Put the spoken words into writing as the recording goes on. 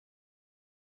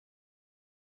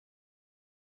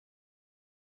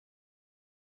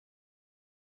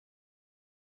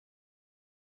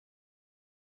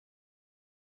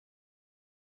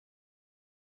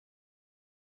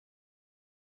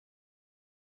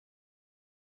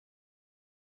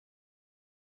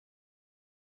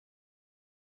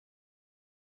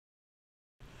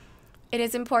It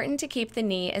is important to keep the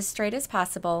knee as straight as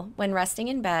possible when resting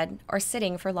in bed or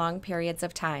sitting for long periods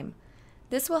of time.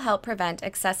 This will help prevent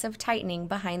excessive tightening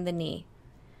behind the knee.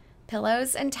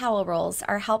 Pillows and towel rolls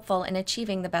are helpful in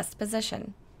achieving the best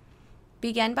position.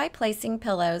 Begin by placing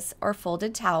pillows or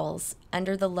folded towels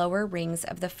under the lower rings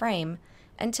of the frame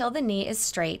until the knee is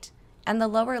straight and the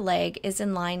lower leg is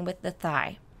in line with the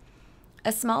thigh.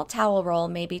 A small towel roll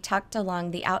may be tucked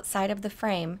along the outside of the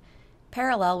frame,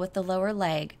 parallel with the lower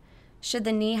leg, should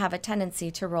the knee have a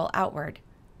tendency to roll outward.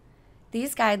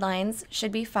 These guidelines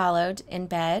should be followed in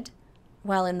bed,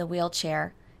 while in the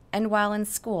wheelchair, and while in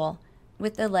school,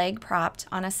 with the leg propped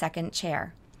on a second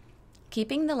chair.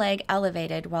 Keeping the leg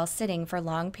elevated while sitting for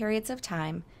long periods of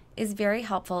time is very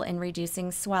helpful in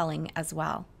reducing swelling as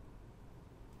well.